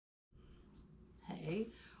Okay,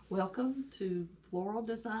 welcome to Floral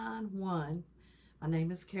Design 1. My name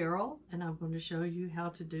is Carol and I'm going to show you how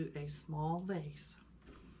to do a small vase.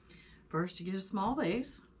 First you get a small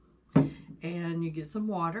vase and you get some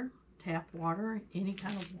water, tap water, any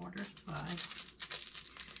kind of water is fine.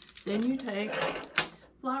 Then you take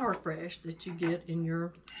Flower Fresh that you get in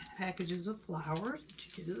your packages of flowers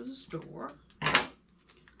that you get at the store.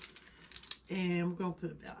 And we're going to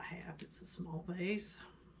put about half, it's a small vase.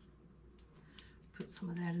 Put some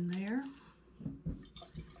of that in there.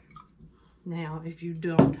 Now, if you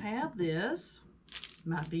don't have this,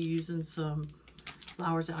 you might be using some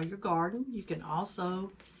flowers out of your garden. You can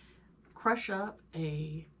also crush up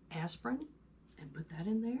a aspirin and put that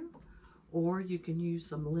in there. Or you can use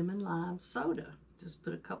some lemon lime soda. Just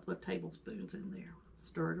put a couple of tablespoons in there.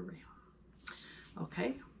 Stir it around.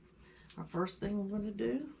 Okay, our first thing we're going to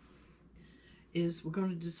do is we're going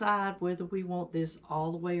to decide whether we want this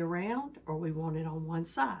all the way around or we want it on one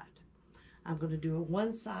side. I'm going to do a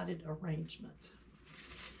one-sided arrangement.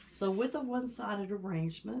 So with a one-sided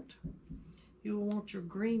arrangement, you will want your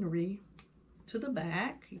greenery to the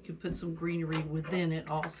back. You can put some greenery within it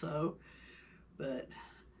also, but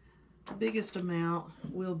the biggest amount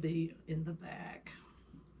will be in the back.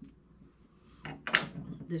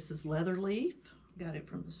 This is leather leaf, got it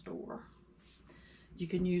from the store. You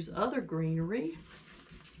can use other greenery.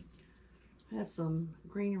 I have some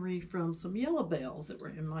greenery from some yellow bells that were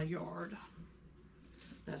in my yard.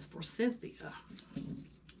 That's for Cynthia.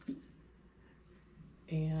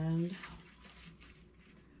 And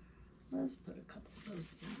let's put a couple of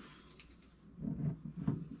those in.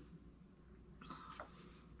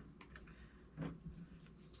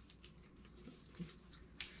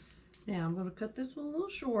 Now I'm going to cut this one a little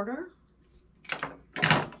shorter.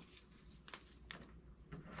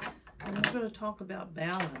 And we're going to talk about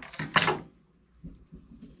balance.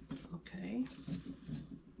 Okay.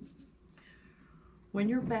 When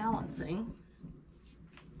you're balancing,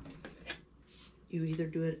 you either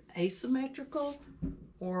do it asymmetrical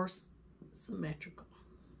or symmetrical.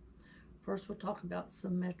 First, we'll talk about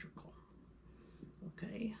symmetrical.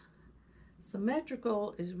 Okay.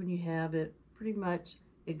 Symmetrical is when you have it pretty much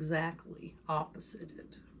exactly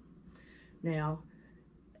opposited. Now,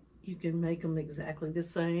 you can make them exactly the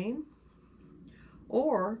same,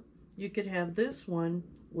 or you could have this one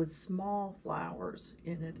with small flowers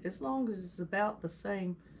in it, as long as it's about the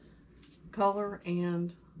same color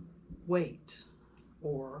and weight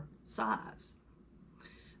or size.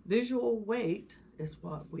 Visual weight is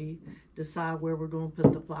what we decide where we're going to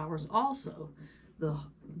put the flowers. Also,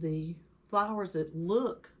 the flowers that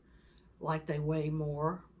look like they weigh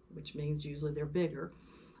more, which means usually they're bigger,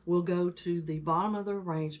 will go to the bottom of the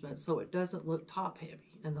arrangement so it doesn't look top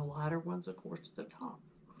heavy, and the lighter ones of course to the top.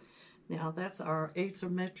 Now that's our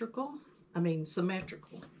symmetrical.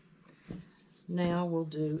 Now we'll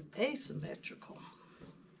do asymmetrical.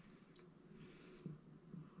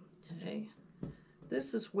 Okay,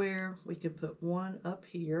 this is where we can put one up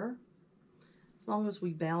here as long as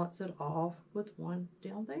we balance it off with one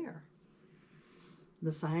down there.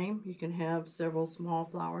 The same, you can have several small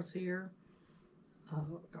flowers here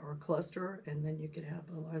or a cluster, and then you could have,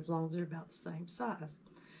 as long as they're about the same size.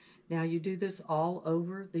 Now you do this all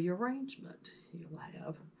over the arrangement. You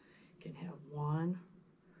can have one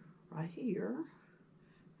right here,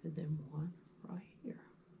 and then one right here.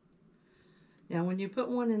 Now when you put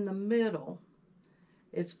one in the middle,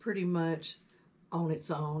 it's pretty much on its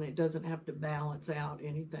own. It doesn't have to balance out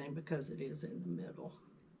anything because it is in the middle.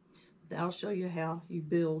 That'll show you how you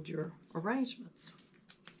build your arrangements.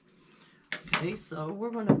 Okay, so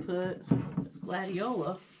we're going to put this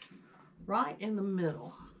gladiola right in the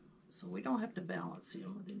middle, so we don't have to balance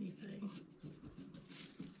him with anything.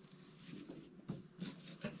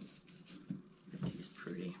 I think he's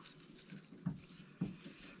pretty.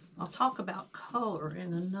 I'll talk about color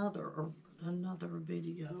in another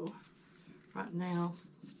video. Right now,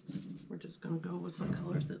 we're just going to go with some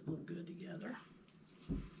colors that look good together.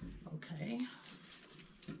 Okay.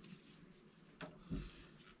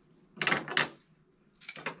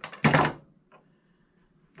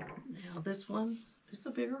 Now this one is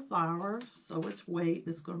a bigger flower, so its weight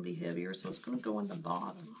is going to be heavier, so it's going to go in the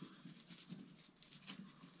bottom.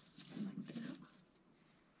 Like that.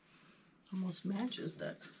 Almost matches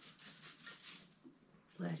that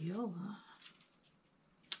gladiola.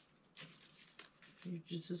 These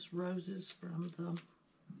are just roses from the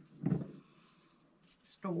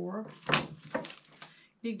store.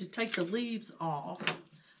 You need to take the leaves off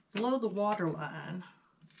below the water line.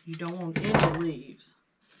 You don't want any leaves,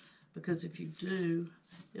 because if you do,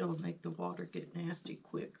 it'll make the water get nasty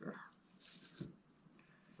quicker.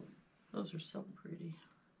 Those are so pretty.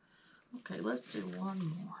 Okay, let's do one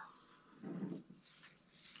more.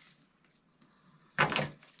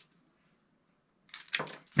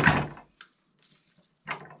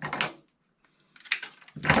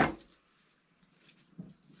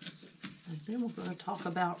 And then we're going to talk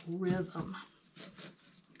about rhythm.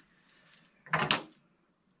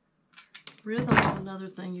 Rhythm is another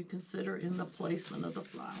thing you consider in the placement of the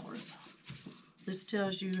flowers. This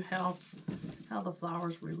tells you how the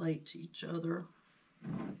flowers relate to each other.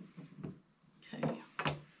 Okay.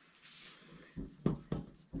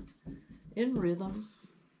 In rhythm,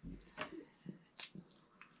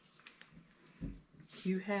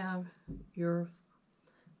 you have your,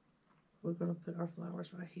 we're going to put our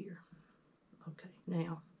flowers right here. Okay,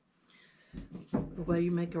 now, the way you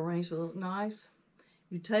make arrangements look nice,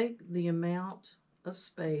 you take the amount of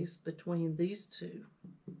space between these two,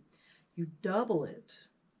 you double it,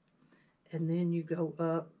 and then you go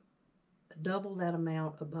up, double that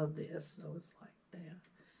amount above this, so it's like that.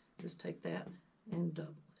 Just take that and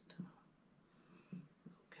double it.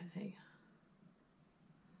 Okay.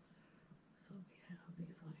 So we have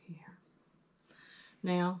these on here.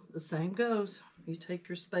 Now, the same goes. You take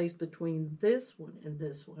your space between this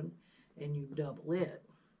one, and you double it.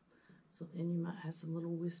 So then you might have some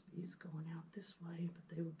little wispies going out this way, but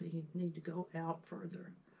they would need to go out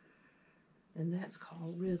further. And that's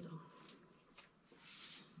called rhythm.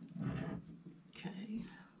 Okay.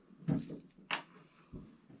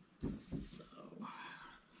 So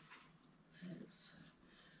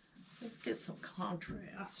let's get some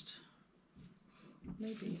contrast.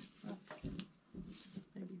 Maybe these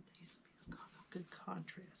would be a good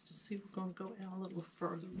contrast. To see, we're going to go out a little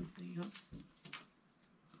further with them.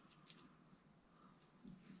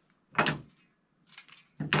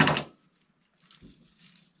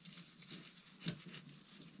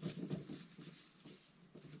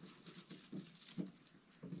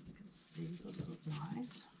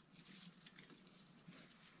 Nice.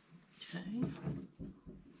 Okay,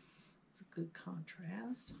 it's a good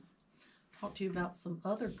contrast. Talk to you about some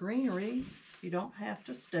other greenery. You don't have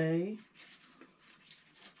to stay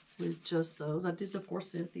with just those. I did the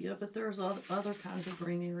forsythia, but there's other kinds of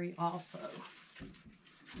greenery also.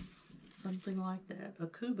 Something like that. A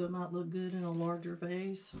cuba might look good in a larger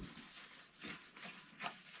vase.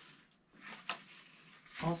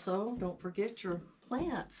 Also, don't forget your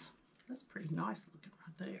plants. That's pretty nice looking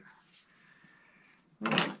right there.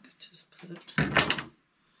 Or I could just put,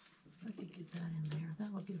 I could get that in there.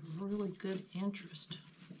 That will give really good interest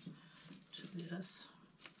to this.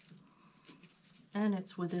 And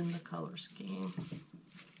it's within the color scheme.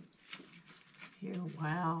 Here,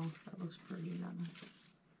 wow, that looks pretty, doesn't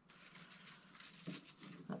it?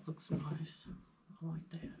 That looks nice. I like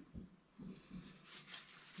that.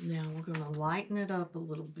 Now we're going to lighten it up a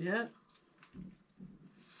little bit.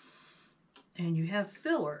 And you have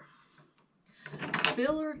filler.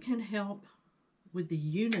 Filler can help with the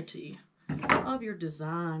unity of your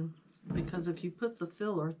design, because if you put the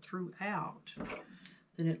filler throughout,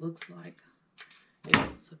 then it looks like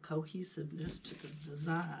it's a cohesiveness to the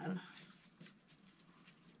design.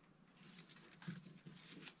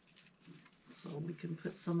 So we can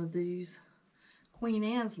put some of these Queen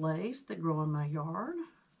Anne's lace that grow in my yard.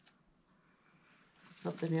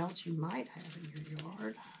 Something else you might have in your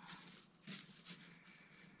yard.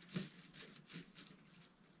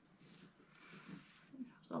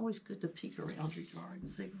 It's always good to peek around your yard and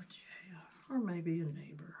see what you have, or maybe a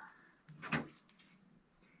neighbor.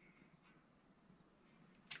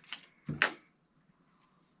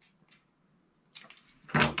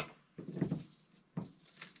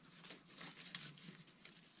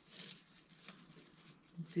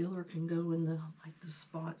 Filler can go in the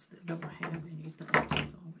spots that don't have anything. It's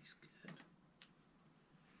always good.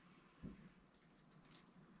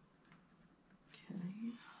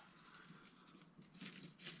 Okay.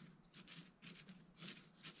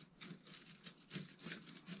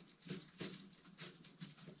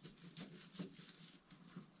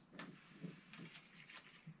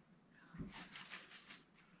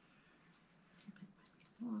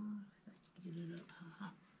 Get it up high.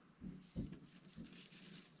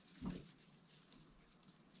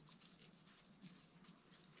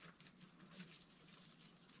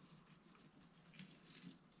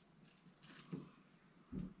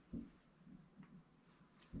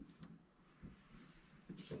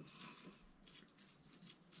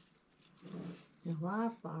 Now,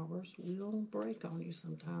 live flowers will break on you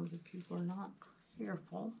sometimes if you are not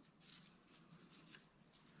careful.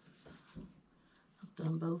 I've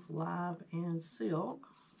done both live and silk.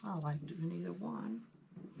 I like doing either one.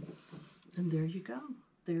 And there you go.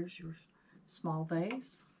 There's your small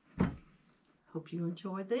vase Hope you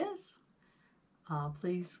enjoyed this.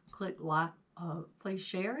 Please click like, please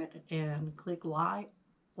share it and click like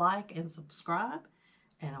and subscribe.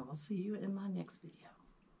 And I will see you in my next video.